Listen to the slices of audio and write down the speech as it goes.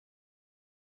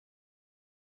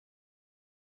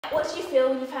What did you feel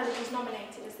when you found that he was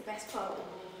nominated as the best pub?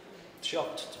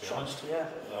 Shocked, to be honest. Yeah.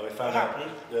 We found out.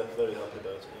 Yeah, very happy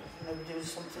about it. They were doing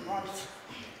something right.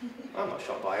 I'm not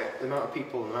shocked by it. The amount of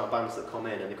people, the amount of bands that come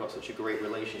in and they've got such a great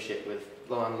relationship with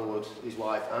the landlord, his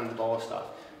wife and the bar staff,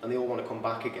 and they all want to come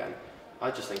back again.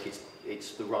 I just think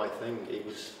it's the right thing. It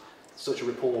was such a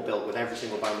rapport built with every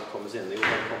single band that comes in. They all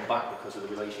want to come back because of the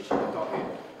relationship they've got here.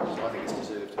 So I think it's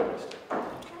deserved, to be honest.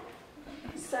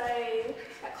 So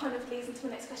that kind of leads into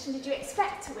my next question. Did you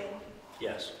expect to win?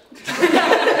 Yes.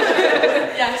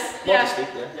 Yes. Modesty,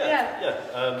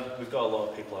 Yeah. We've got a lot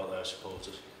of people out there,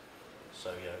 supporters.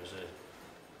 So yeah, it was a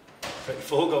pretty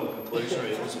foregone conclusion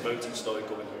really once the voting started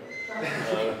coming through.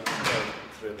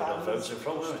 Threw a bit of votes in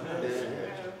front, weren't we?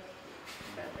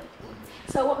 Yeah.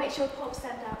 So what makes your pub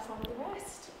stand out from the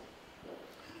rest?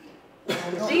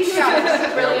 These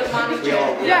guys, brilliant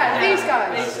manager. Yeah, these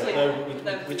guys.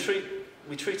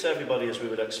 We treat everybody as we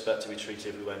would expect to be treated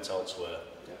if we went elsewhere.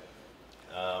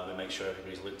 We make sure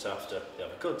everybody's looked after, they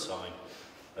have a good time,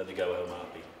 and they go home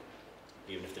happy.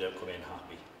 Even if they don't come in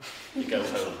happy, they go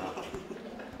home happy.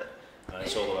 And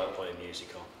it's all about putting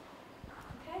music on.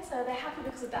 Okay, so they're happy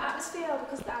because of the atmosphere or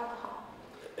because of the alcohol?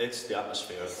 It's the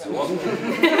atmosphere.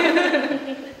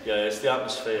 Yeah, it's the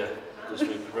atmosphere, because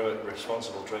we promote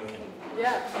responsible drinking.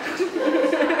 Yeah.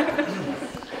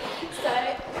 So,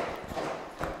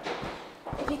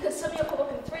 if you could sum your pub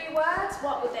up in 3 words,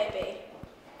 what would they be?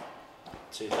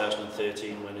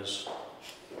 2013 winners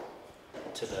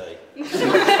today.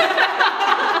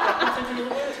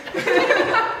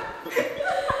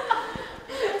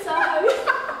 So,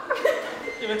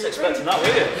 You weren't expecting that, were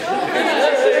you?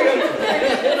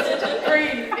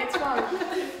 Green, it's fun.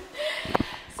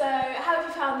 So, how have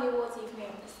you found the awards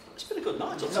evening? It's been a good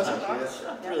night, hasn't it?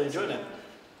 I've really enjoyed it.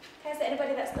 Okay, is there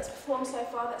anybody that's performed so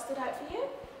far that stood out for you?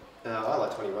 I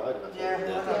like 20 Ride. I thought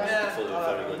they were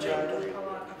very good job.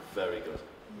 Very good.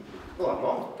 Well, I'm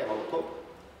on. Get on the pub.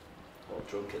 Well,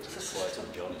 drunk it's quiet on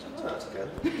Johnny's. That's okay.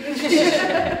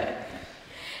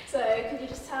 So, could you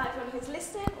just tell everyone who's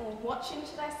listening, or watching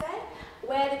should I say,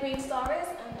 where the Green Star is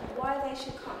and why they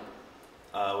should come?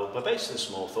 Well, we're based in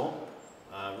Smallthorne,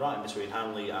 right in between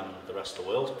Hanley and the rest of the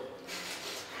world.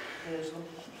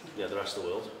 Yeah, the rest of the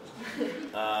world.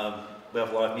 We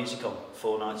have live music on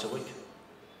 4 nights a week.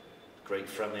 Great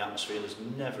friendly atmosphere, there's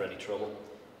never any trouble.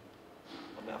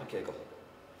 And we have a giggle.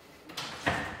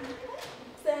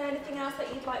 Is there anything else that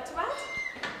you'd like to add?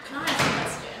 Can I ask a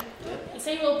question? You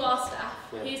say you're all bar staff.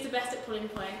 Who's the best at pulling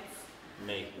points?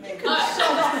 Me. Alex,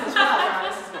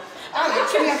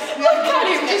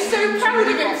 he's so proud of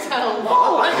himself.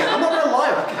 Oh, I like it. I'm not going to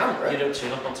lie on camera. You don't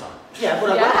tune up on time. Yeah,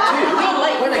 but I do.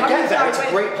 When I get there, it's a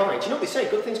great pint. Do you know what they say?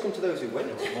 Good things come to those who win.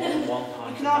 More than 1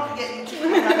 pint. You can't get you.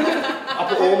 I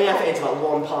put all my effort into that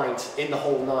 1 pint in the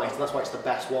whole night, and that's why it's the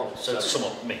best one. So sum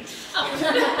up, me.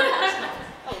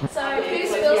 So, who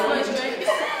spills the most drinks?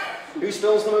 Who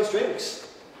spills the most drinks?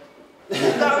 I'll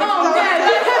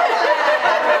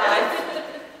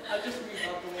just move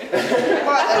out the way.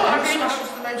 Right then, who smashes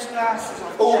the most glasses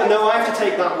off? Oh, no, I have to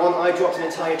take that one. I dropped an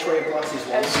entire tray of glasses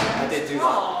once. I did do that.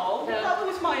 Oh, that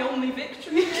was my only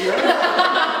victory.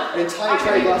 An entire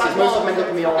tray of glasses. Most of them end up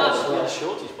in my arms as well.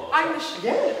 Shorty's boss.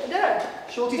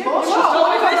 Shorty's boss. I've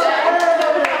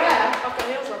got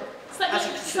heels on.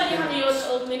 It's like you have your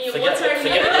little mini Forget awards the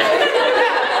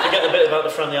bit about the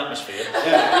friendly atmosphere.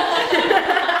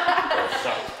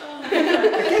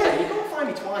 Again, you can't find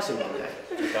me twice in one day.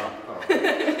 You can't. Oh.